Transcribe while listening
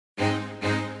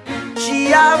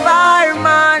She have her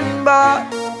man, but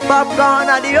Popcorn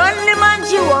are the only man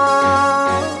she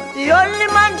want. The only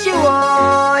man she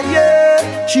want,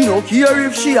 yeah. She no care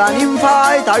if she and him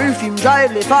fight or if him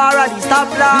drive the far at the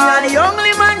stoplight. Me are the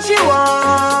only man she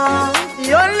want.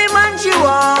 The only man she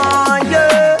want,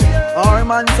 yeah. Our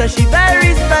man says she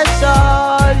very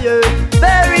special, yeah.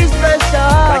 Very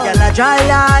special. Like a dry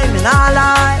line, me nah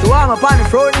lie. So I'm up on the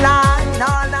front line,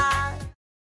 nah lie.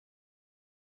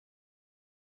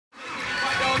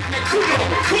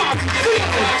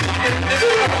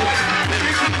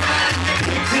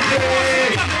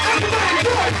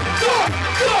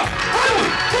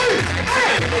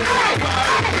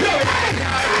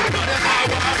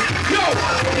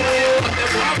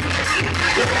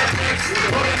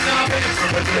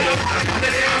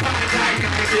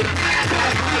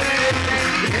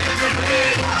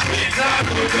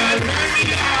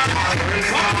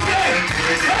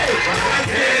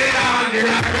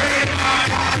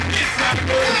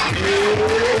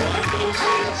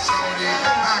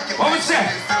 What we say?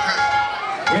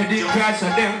 When the crash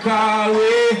of them call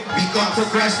we come to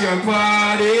crash your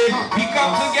party. We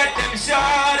come to get them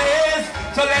shorties.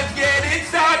 So let's get it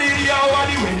started, yo.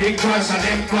 When the crash of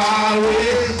them call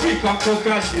we come to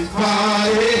crash this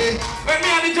party. When me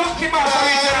and the junkie man are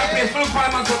reaching that place, full of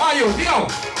fireman to my youth, yo.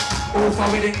 Over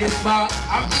within this bar.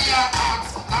 I'm here at,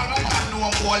 I don't want no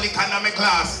more economic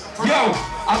class. Yo,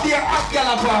 I'm here at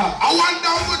Galapa. I want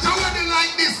down with a wedding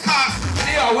like this cast.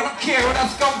 Yo, we don't care when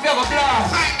that's come for a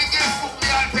blast. Sign the guest book, me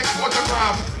I'll take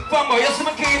photograph. Bumbo, you see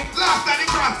my king? Last time the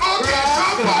cross, okay,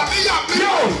 jump me up, me.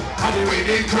 Yo, and the way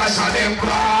they crash on them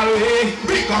party,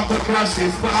 we come to crash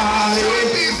this party. So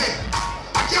easy.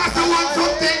 I can't say one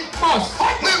something. Must.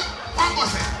 Live, one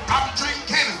more say, I'm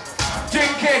drinking.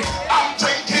 Drinking. I'm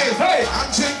drinking. Hey. I'm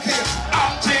drinking.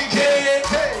 I'm drinking.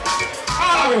 Hey.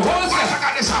 Oh, what is that? I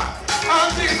got this one.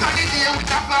 I'm drinking. It's a day with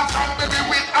a flask and baby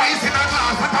with ice in a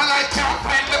glass. But I like can't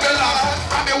find the glass.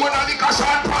 And me wanna the cash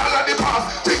and Paul of the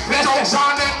past. Take the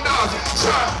junction and dance.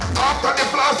 Sure. After the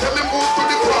flask, then we move to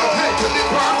the cross. Hey, to the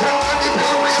cross and the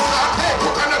bill restart. Hey, who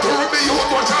can I do with me? You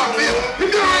watch out me.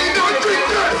 If you ain't no drink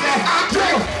this, I'm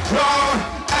drink. Brown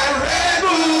and Red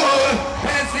Bull.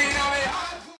 And see now me.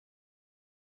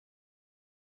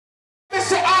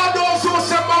 Mr. Aldo, who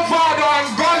said my father and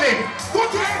Gully.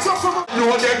 Put your hands up from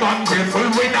know them ungrateful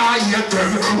when I hear them.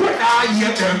 When I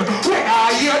hear them. When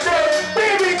I hear them.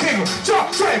 Baby King,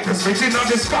 just take a switch in on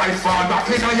the sky. Fall back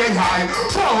in on your eye.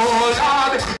 Hold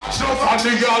on. So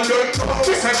funny y'all them.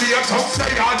 We said the tongue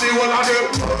stay on the whole of them.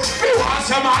 We want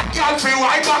some hot girl feel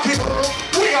right back it.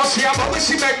 We are here but we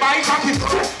see make my cocky.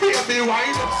 Baby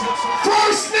wine up.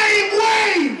 First name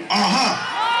Wayne.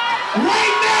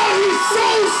 Right now he's so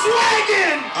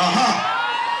swaggin'.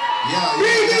 Yeah.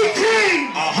 BB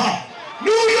King.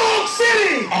 New York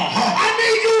City. I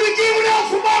need you to give it up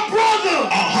for my brother.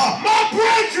 My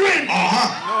brethren.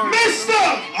 Mr.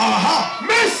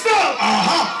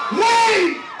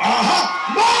 Wayne.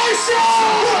 Marshall.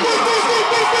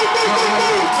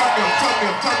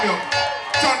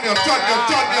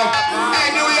 Turn me up. Hey,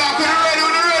 New York, you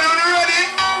ready?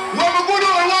 What we good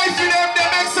old wife for them, they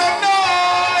make some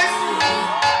noise.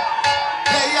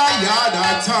 Hey,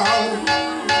 that town.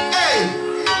 Hey,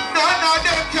 no,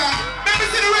 them can't. Let me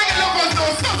see the reggae lovers now.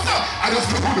 Stop. I just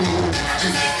look good old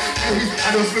wife. I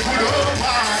just look good old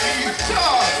wife.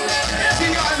 She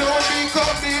alone be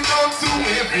coming up to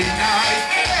every night.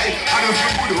 Hey, I just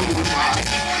look good old wife.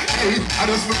 Hey, I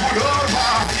just look good old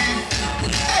wife.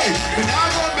 Hey, and I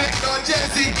don't make no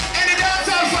jersey. Any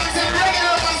dancehall fans and reggae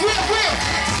lovers, real.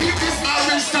 Keep this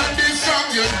marriage standing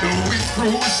strong, you know it's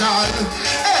crucial.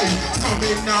 Hey, so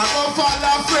me now go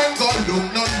follow friend, go look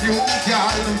no new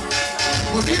girl.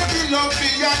 But baby love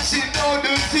me and she know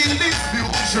the feelings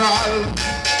mutual.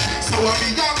 So I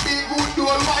be young, be good,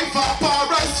 old wife and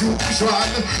power as usual.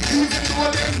 Even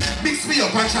though them mix me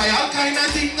up and try all kind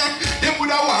of thing, them would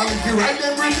have want to write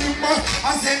them rhythm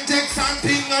and send text and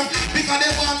ping because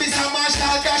they want me some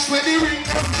marshal dash when they ring.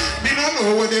 Me don't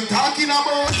know what them talking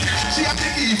about. She have the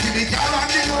key for the girl and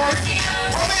the nose.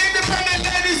 For the independent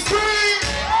lady scream.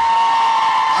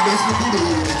 I just look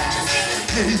good.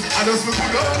 Hey, I just look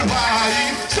good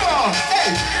wife. Sure,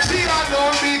 hey, she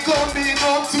alone be coming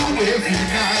up to every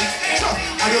night. Sure,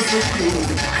 I just look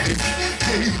good wife.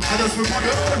 Hey, I just look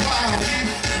good wife.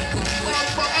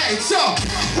 Hey, sure,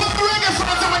 what the reggae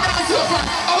fans are my dance over?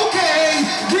 Okay,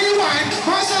 rewind,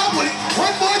 Marshall, put it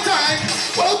one more time.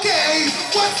 Okay,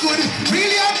 what's good?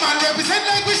 Really hot man, represent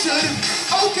like we should.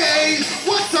 Okay,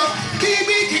 what's up?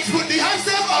 BB Kings, put the hands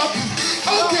up.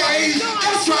 Okay,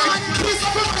 that's right. We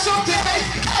stop and mash up today.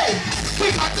 Hey, we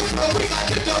got the flow, we got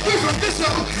the dough, we from this show.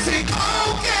 Sing,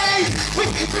 okay. Hey, we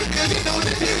keep it building on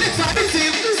the deal. It's on the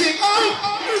deal. Sing oh.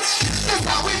 That's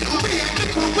how we do. We in the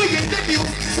crew. We in the news.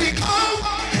 Sing oh.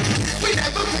 We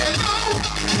never fail. No.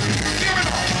 Hear it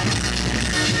all.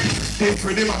 They for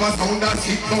them of a sound that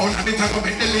sit down. And it a go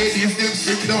make the ladies them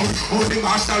strip down. Oh, the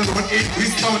marshal run in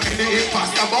this town. And they ain't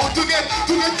fast about to get.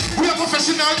 We are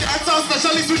professional dancers,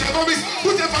 specialists. We never miss.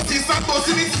 We never see some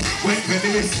bossing it. When penny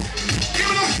miss. Give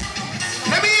it up.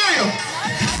 Let me hear you.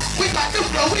 We got the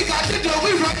flow, we got the dough,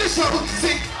 we run the show.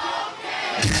 Sing.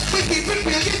 We keep it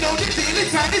real, you know the deal,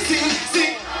 it's on the seal.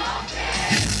 Sing.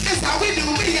 That's how we do,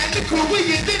 we and the crew, we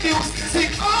in the news. Sing.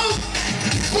 Oh,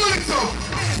 pull it up.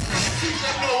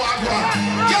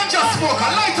 Can't just smoke,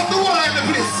 I light up the wall in the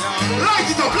place. Light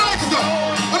it up, light it up.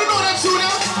 I don't know that tune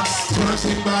now.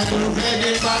 Touching by the red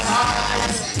in my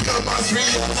eyes. You must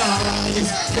realize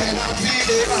that I'm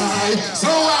feeling high. So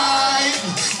I,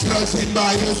 touching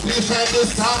by the spliff and the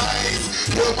size.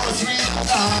 You must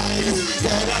realize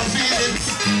that I'm feeling.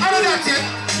 I know that yet.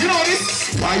 You know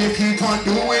this? Why you keep on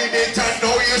doing it? I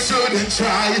know you shouldn't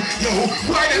try. Yo,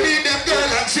 why they leave them girl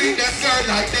and treat them girl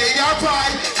like they are pie?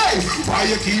 Hey, why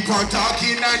you keep on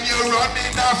talking and you're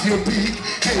running off your beat?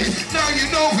 Hey, now you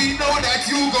know we know that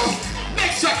you go.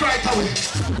 Next shot right away.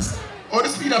 Oh, the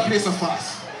speed up plays so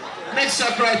fast. Next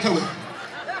shot right away.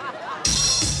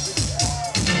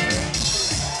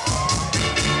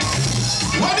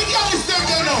 What the girl is them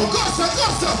there now? Gossa.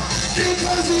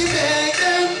 Because we make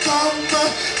them come.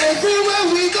 Everywhere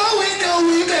we go, we know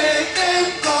we make them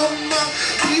come.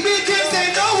 We because they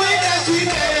know it that we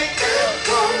make them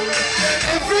come.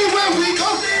 Everywhere we go,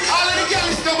 all of the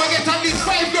girls never get at least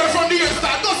 5 girls from the year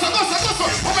start. Gossa.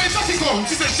 Oh my daddy come.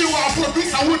 She said she want for a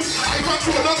piece of wood. I want to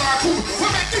another cool.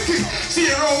 When my Nicky, she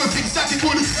ain't wrong with things that he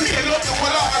could. She ain't love the whole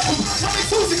other cool. When my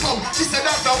Susie come, she said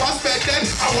that I was bed then.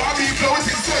 I want me blow it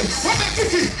instead. When my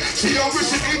Nicky, she hungry,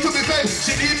 she need to be fed.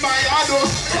 She need my idol.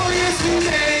 Oh yes, we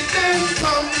make them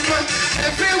come.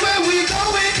 Everywhere we go,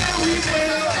 we know we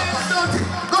will.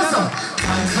 Gossa.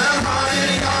 Times are hard and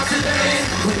they are today.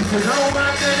 If you don't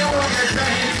work, then you won't get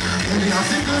paid. Many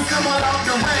obstacles come along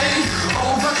the way.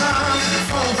 Overcome.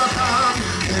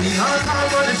 Many hard time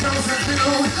for the chosen few.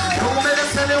 Don't let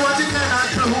us tell you what you cannot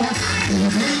do.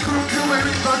 Be crew to where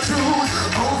it got true.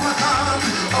 Overcome.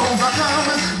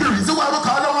 The reason why we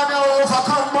call them when they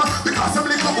overcome. Because some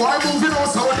little boy moving on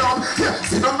so dumb. Yeah,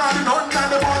 see them not in nothing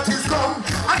and the parties come.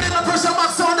 And then the pressure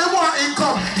max on them want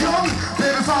income. Young,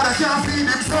 baby father can't feed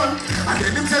him son. And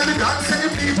then him tell the dance say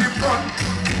him leave him gun.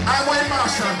 I went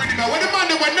Marshall. When the man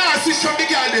they were nasty from the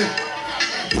girl them.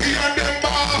 We and them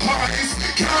boys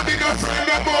can't be no friend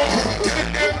no more.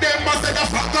 Tell them must have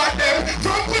forgot them.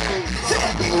 From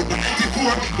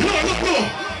 94. No.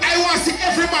 I want to see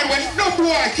every man when no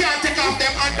boy can't take off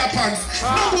them underpants.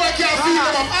 No boy can't feed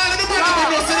them up. All of the man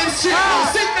that know say them shit.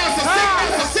 Sickness.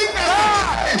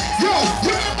 Yo,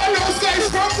 remember those guys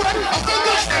from when? I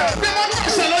forgot them. Them are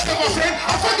Marshall and them a friend.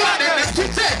 I forgot them. Them to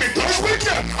take me down with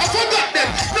them. I forgot them.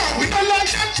 No, we don't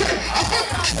like them shit. I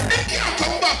forgot them. They can't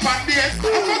come back on the end.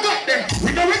 I forgot them.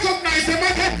 We don't recognize them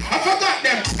again. I forgot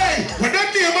them. Hey, when them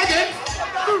name again.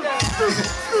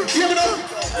 You know?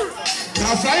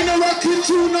 Now flying a rocket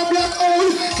through no black hole.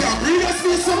 Can't breathe us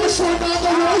me so much short down the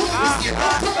road. We skip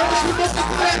up to earth, we must have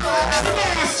left. I'm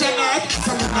an astronaut,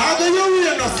 so now the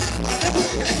Uranus.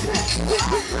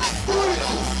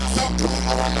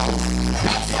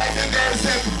 That's why the girl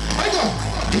said, I go.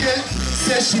 Yeah,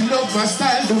 says she love my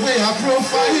style, the way I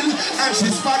profile. And she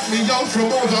spot me out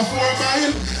from over 4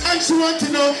 miles. And she want to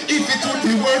know if it would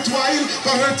be worthwhile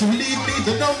for her to leave me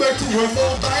the number to her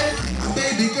mobile.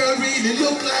 Baby girl really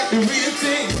look like the real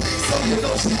thing. So you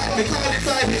know she had me call it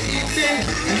by the evening.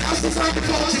 And now she's on the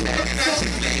phone, she begging and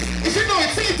she please. If you know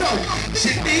it, see it out.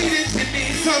 She needs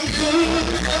some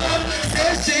good love.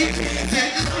 Says she needs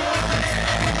it.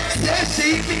 Says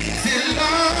she needs it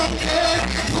longer.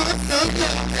 Want some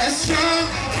love that's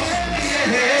strong.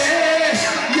 Yeah.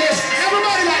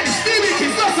 Everybody like the Stevie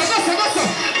Kings. Gossa.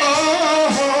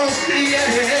 Oh, yeah.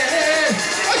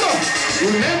 I go.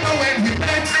 Remember when we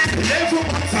met 11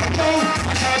 months ago?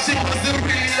 I thought she was the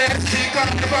realest chick I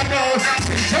never known.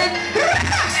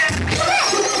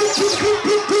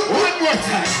 One more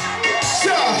time.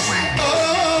 Sure.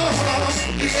 Oh,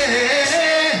 yeah.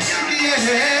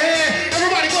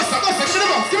 Everybody go,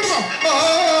 give them up.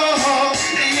 Oh,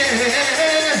 yeah.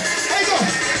 Hey, go.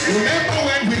 Remember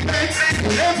when we met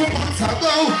 11 months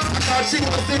ago? I thought she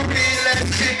was the realest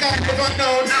chick I never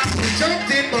known. She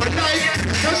jumped in my life,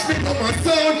 touched me to my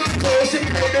soul. Oh, she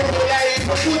played the whole life,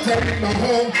 I put her in my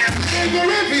home. Gave her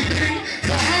everything,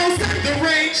 the house and the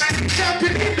range.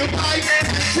 Jumping in the bike, and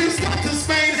trips got to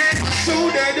Spain. I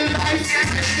showed her the life, and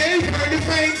gave her the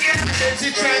paint, then she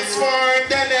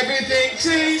transformed and everything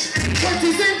changed. What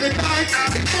is in the night?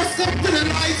 It must come to the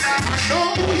light. I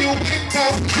know you went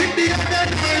out with the other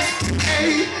night.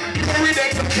 Hey, hurry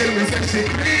then to kill me, said she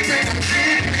creeping and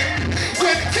creeping.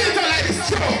 When things are like this,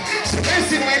 she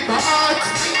messing with my heart.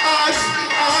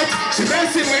 She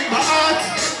messing with my heart.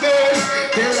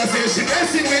 Girl, I say she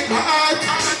messing with my heart.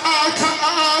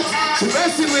 She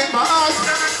messing with my heart.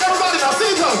 Everybody now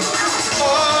sing it. Oh,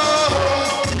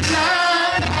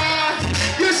 nah,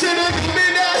 you shouldn't do me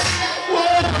that.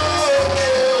 Whoa,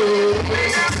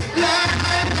 nah,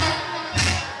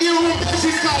 you she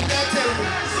called that tell me.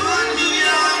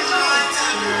 Yeah,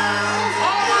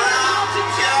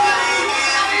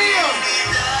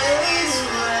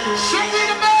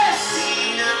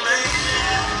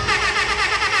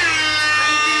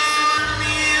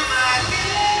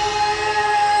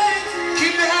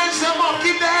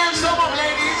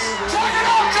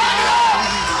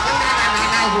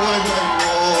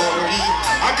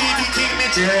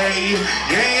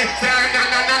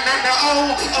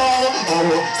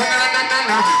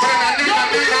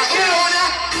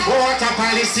 water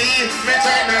policy, me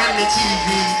turn on the TV,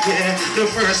 yeah. The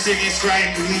first thing is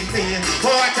crime weekly.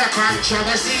 Water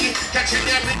controversy, catching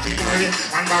everything,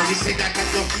 and Bobby said that I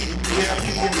don't feel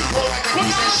clearly. Water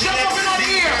piece of shit, water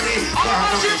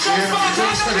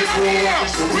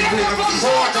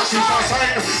she for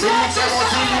sign, the roots I want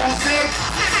to lose them.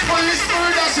 Only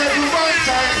spirit that's every one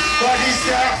time, but it's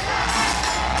there.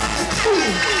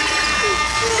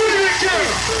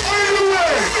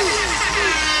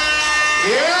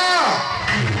 Yeah.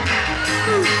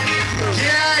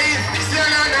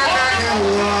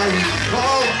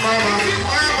 Oh, mama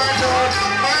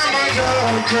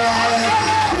don't cry.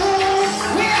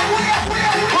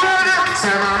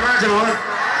 Say mama don't.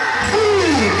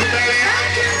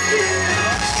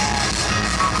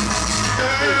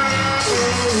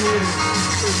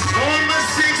 Almost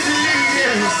 60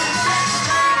 years.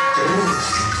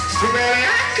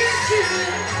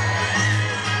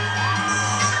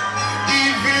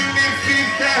 Even if it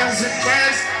doesn't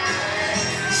last.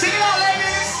 Sing it out,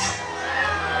 ladies.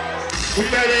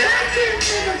 Baby, I can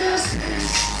never this.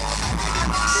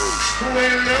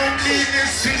 When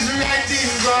loneliness is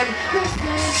riding on your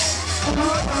face.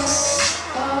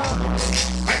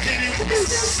 I can't even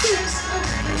resist.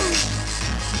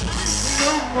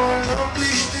 No more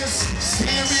loneliness,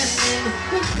 staring in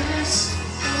the face.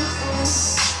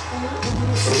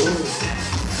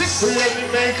 Let me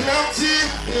make love to you,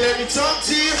 let me talk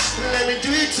to you, let me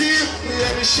do it to you,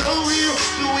 let me show you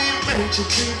the way you make your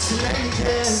dreams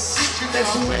lady. That's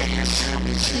the way you should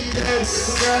be treated.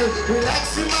 Girl,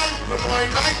 relax your mind, my mind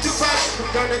like to fight.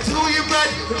 I'm gonna do you right,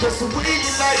 just the way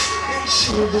you like. And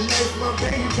sure to make my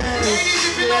baby. Ladies,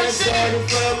 if you like to start a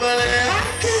family, I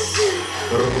can see.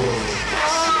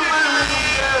 All my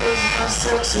girls, my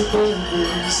sexy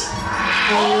babies.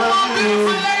 I love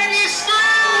you.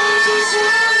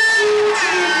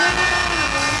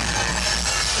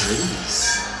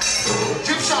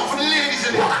 Jump shot for the ladies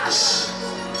in the wash.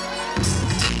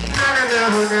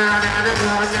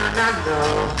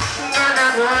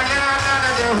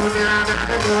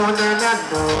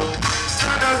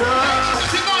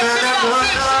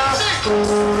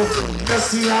 Just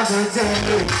the other day,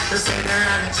 they say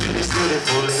that she is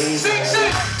beautiful lady.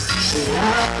 She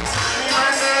asked me my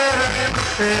name,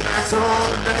 and I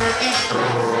told her it's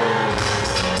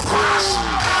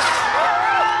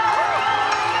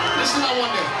listen, I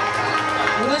wonder.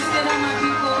 What's good on my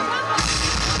people?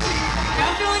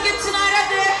 Y'all feeling good tonight out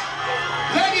there?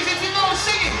 Ladies, if you know,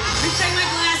 sing it. Let me take my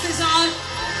glasses on.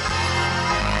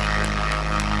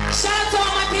 Shout out to all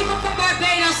my people from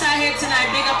Barbados out here tonight.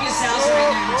 Big up yourselves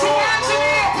right now.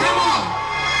 Come on.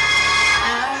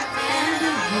 I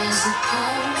remember years ago,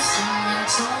 someone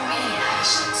told me I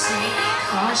should take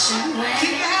caution when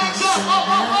it comes to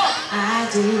love. I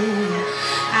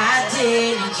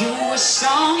did, and you were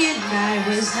strong and I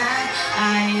was not.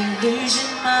 I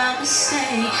illusioned my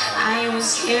mistake. I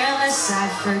was careless, I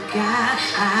forgot.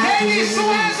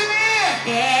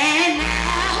 And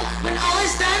now, when all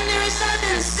is done, there is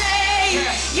nothing to say.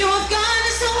 You have gone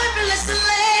so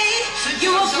effortlessly.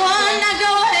 You have won, now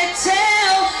go ahead,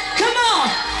 tell. Come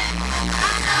on.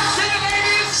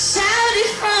 Shout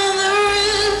it from the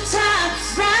rooftop,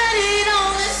 write it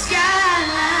on the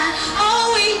skyline.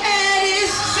 All we had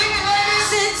is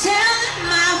to tell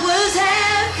them I was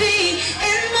happy,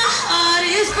 and my heart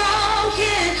is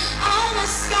broken. All my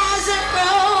scars are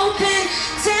open.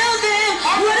 Tell them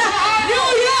what New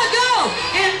York go.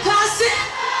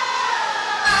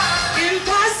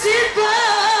 Impossible.